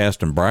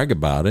podcast and brag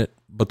about it,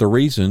 but the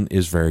reason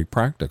is very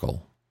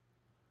practical.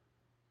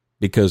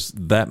 Because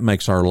that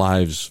makes our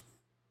lives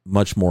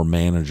much more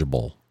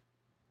manageable.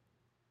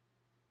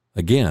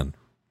 Again,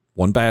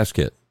 one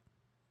basket.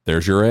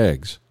 There's your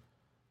eggs.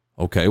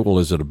 Okay, well,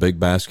 is it a big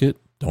basket?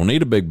 Don't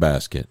need a big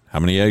basket. How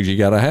many eggs you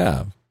got to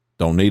have?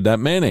 Don't need that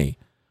many.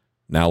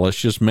 Now let's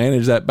just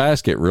manage that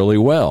basket really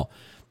well.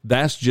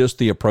 That's just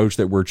the approach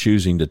that we're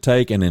choosing to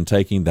take, and in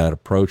taking that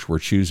approach, we're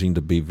choosing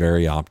to be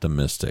very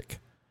optimistic.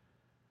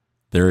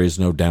 There is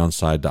no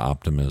downside to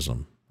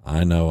optimism.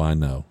 I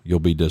know. You'll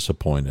be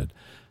disappointed.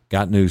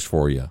 Got news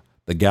for you.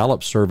 The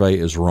Gallup survey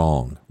is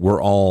wrong.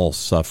 We're all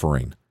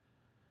suffering.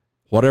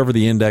 Whatever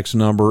the index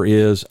number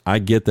is, I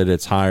get that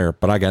it's higher,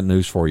 but I got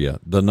news for you.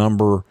 The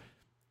number,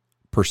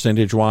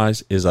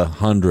 percentage-wise, is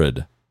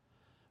 100.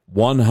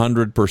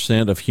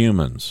 100% of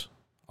humans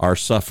are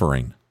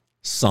suffering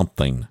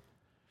something.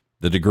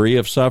 The degree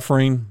of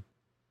suffering,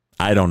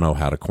 I don't know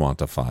how to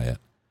quantify it.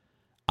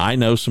 I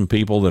know some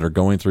people that are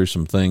going through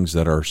some things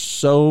that are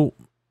so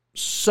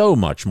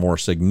much more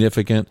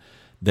significant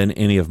than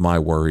any of my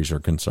worries or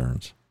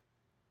concerns.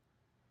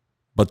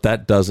 But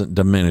that doesn't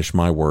diminish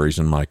my worries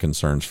and my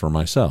concerns for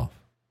myself.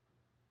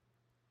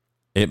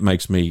 It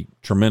makes me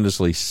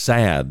tremendously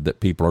sad that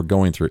people are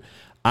going through.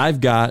 I've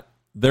got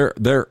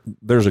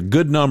there's a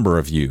good number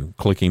of you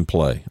clicking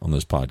play on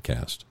this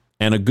podcast,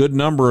 and a good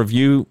number of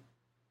you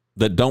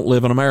that don't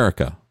live in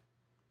America.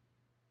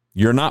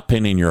 You're not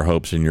pinning your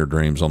hopes and your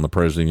dreams on the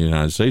President of the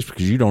United States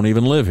because you don't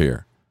even live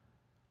here.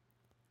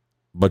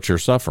 But you're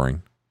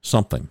suffering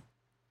something.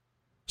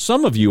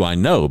 Some of you I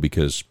know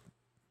because,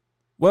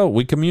 well,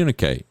 we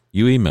communicate.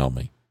 You email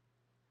me.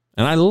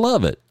 And I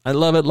love it. I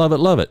love it, love it,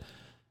 love it.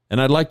 And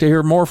I'd like to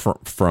hear more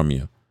from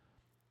you.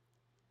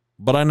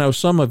 But I know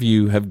some of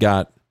you have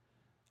got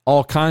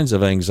all kinds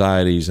of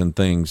anxieties and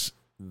things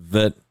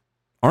that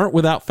aren't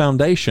without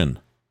foundation.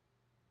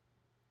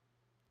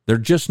 They're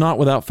just not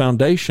without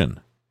foundation.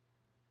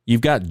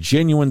 You've got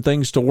genuine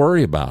things to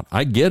worry about.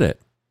 I get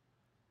it.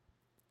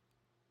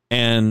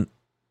 And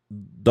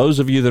those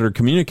of you that are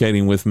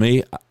communicating with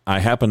me, I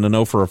happen to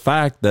know for a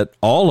fact that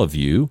all of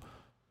you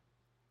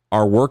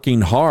are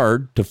working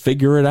hard to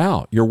figure it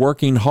out. You're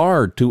working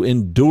hard to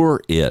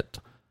endure it.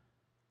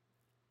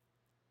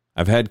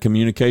 I've had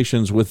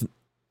communications with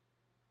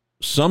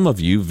some of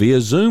you via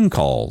Zoom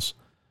calls,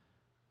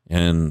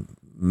 and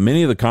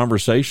many of the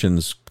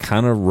conversations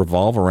kind of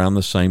revolve around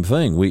the same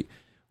thing.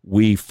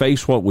 We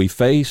face what we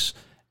face,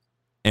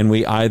 and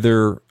we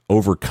either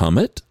overcome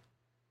it.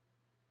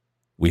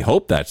 We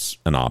hope that's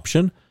an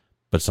option,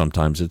 but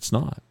sometimes it's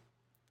not.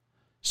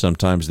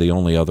 Sometimes the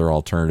only other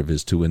alternative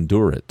is to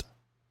endure it.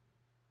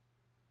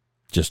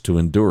 Just to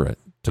endure it,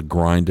 to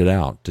grind it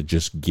out, to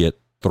just get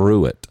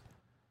through it.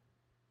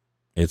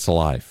 It's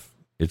life.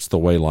 It's the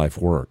way life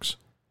works.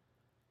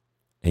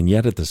 And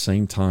yet at the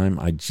same time,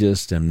 I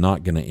just am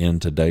not going to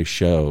end today's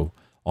show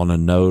on a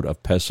note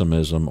of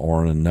pessimism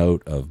or on a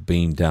note of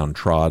being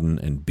downtrodden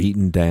and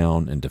beaten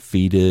down and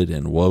defeated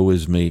and woe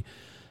is me.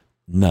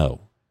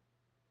 No.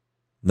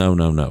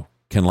 No.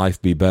 Can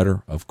life be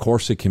better? Of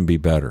course it can be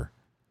better.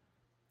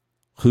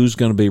 Who's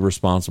going to be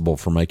responsible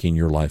for making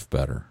your life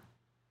better?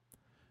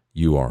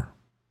 You are.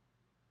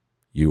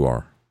 You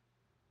are.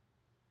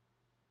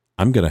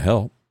 I'm going to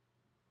help.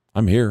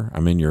 I'm here.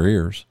 I'm in your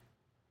ears,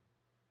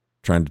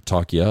 trying to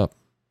talk you up.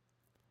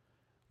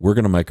 We're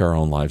going to make our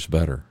own lives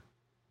better.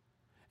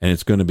 And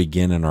it's going to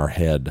begin in our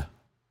head.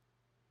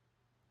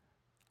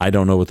 I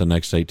don't know what the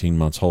next 18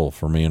 months hold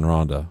for me and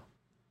Rhonda,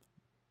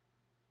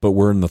 but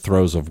we're in the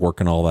throes of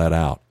working all that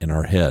out in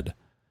our head.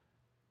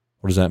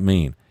 What does that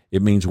mean?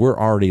 It means we're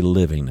already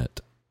living it.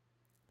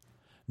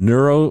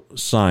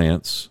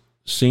 Neuroscience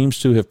seems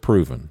to have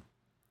proven,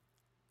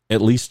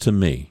 at least to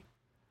me,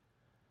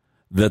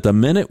 that the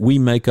minute we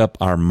make up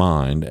our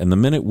mind and the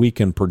minute we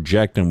can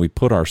project and we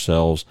put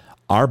ourselves,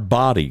 our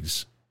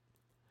bodies,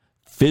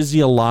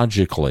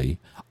 physiologically,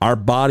 our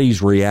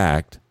bodies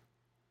react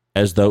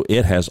as though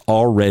it has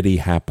already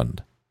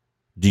happened.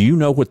 Do you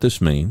know what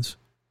this means?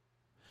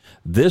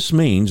 This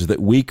means that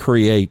we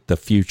create the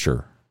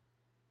future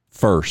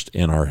first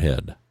in our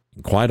head.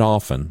 Quite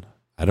often,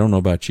 I don't know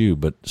about you,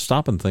 but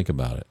stop and think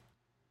about it.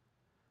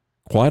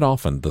 Quite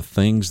often, the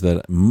things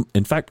that,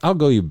 in fact, I'll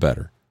go you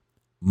better.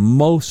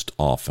 Most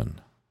often,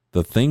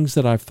 the things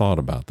that I've thought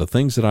about, the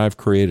things that I've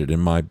created in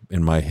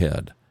my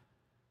head,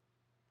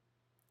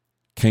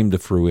 came to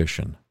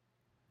fruition.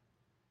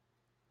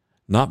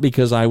 Not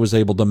because I was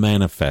able to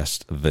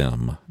manifest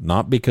them,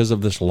 not because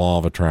of this law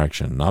of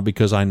attraction, not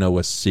because I know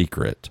a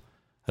secret.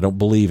 I don't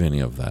believe any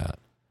of that.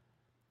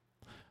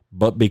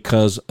 But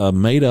because a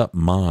made-up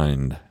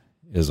mind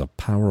is a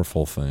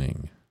powerful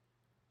thing.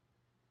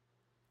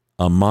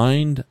 A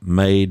mind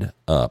made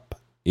up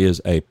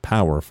is a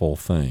powerful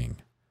thing.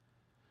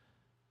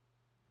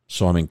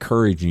 So I'm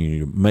encouraging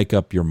you to make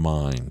up your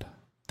mind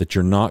that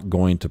you're not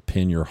going to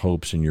pin your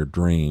hopes and your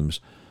dreams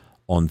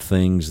on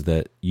things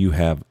that you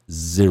have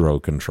zero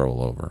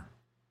control over.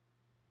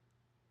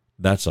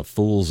 That's a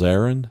fool's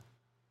errand,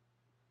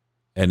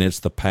 and it's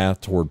the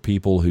path toward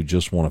people who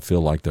just want to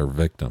feel like they're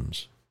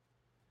victims.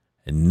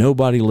 And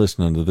nobody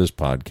listening to this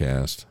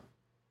podcast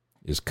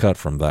is cut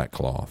from that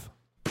cloth.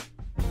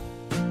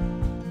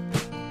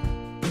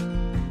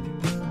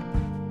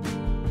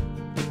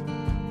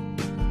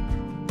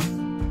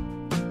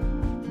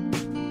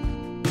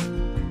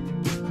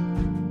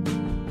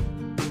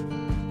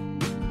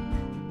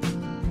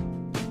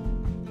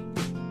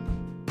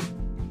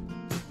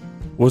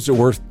 Was it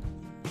worth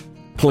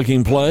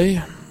clicking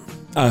play?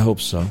 I hope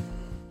so.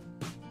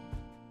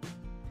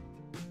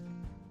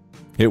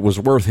 It was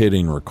worth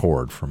hitting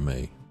record for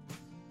me,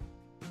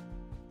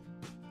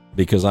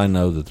 because I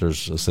know that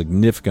there's a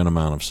significant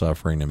amount of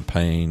suffering and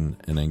pain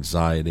and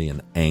anxiety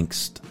and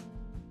angst.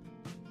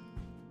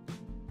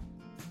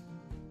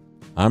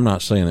 I'm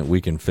not saying that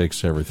we can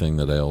fix everything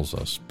that ails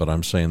us, but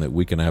I'm saying that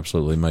we can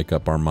absolutely make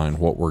up our mind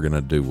what we're going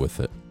to do with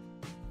it.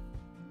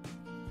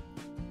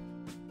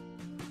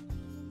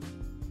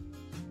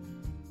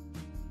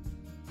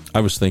 I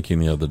was thinking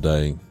the other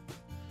day,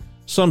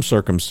 some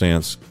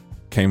circumstance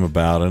came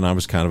about and I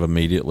was kind of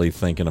immediately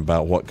thinking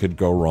about what could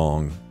go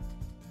wrong.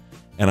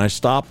 And I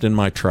stopped in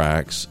my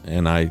tracks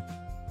and I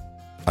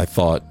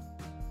thought,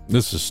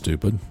 this is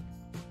stupid.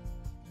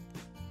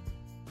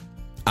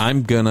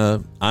 I'm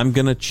gonna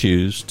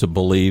choose to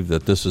believe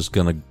that this is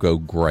gonna go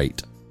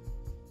great.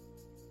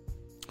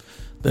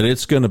 That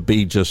it's gonna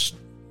be just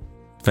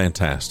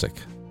fantastic.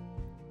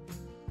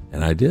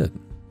 And I did.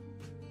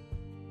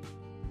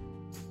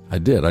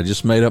 I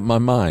just made up my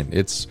mind.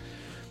 It's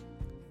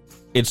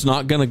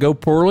not going to go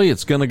poorly.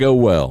 It's going to go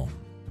well.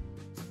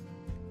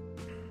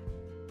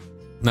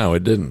 No,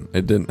 it didn't.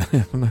 It didn't.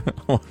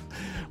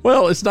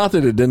 Well, it's not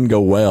that it didn't go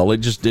well. It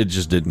just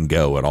didn't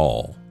go at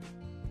all.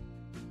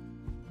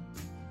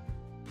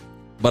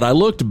 But I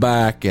looked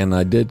back and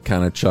I did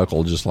kind of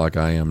chuckle just like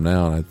I am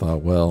now. And I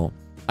thought, well,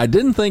 I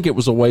didn't think it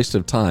was a waste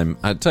of time.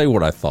 I'll tell you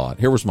what I thought.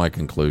 Here was my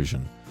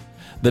conclusion.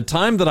 The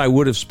time that I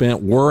would have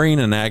spent worrying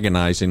and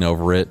agonizing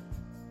over it,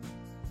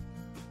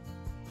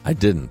 I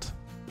didn't.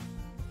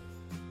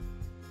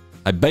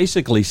 I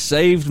basically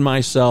saved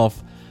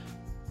myself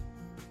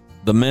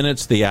the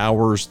minutes, the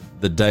hours,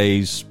 the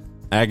days,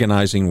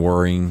 agonizing,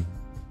 worrying,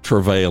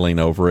 travailing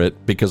over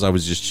it, because I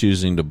was just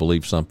choosing to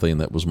believe something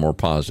that was more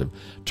positive.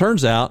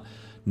 Turns out,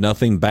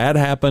 nothing bad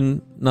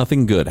happened,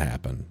 nothing good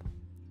happened.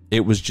 It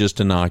was just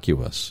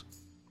innocuous.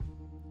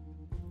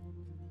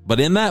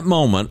 But in that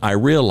moment, I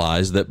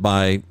realized that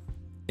by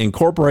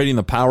incorporating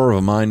the power of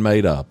a mind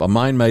made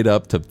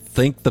up to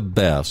think the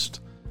best,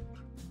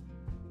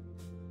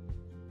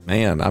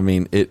 man, I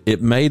mean,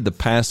 it made the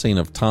passing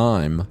of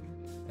time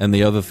and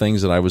the other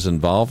things that I was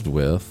involved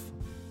with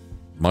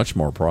much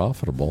more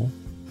profitable,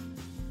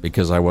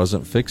 because I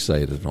wasn't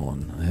fixated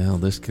on, well,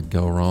 this could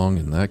go wrong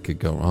and that could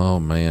go, oh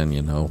man,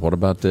 what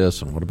about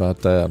this and what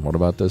about that and what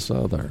about this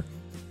other?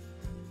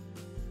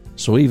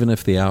 So even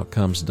if the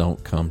outcomes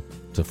don't come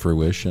to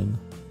fruition,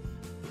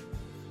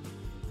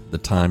 the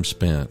time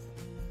spent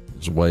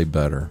is way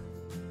better.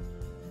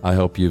 I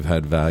hope you've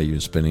had value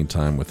spending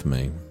time with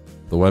me.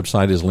 The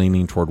website is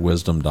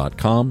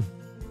leaningtowardwisdom.com.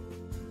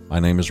 My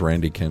name is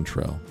Randy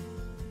Cantrell.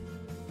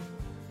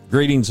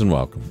 Greetings and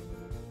welcome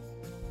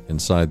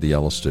inside the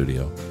Yellow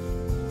Studio.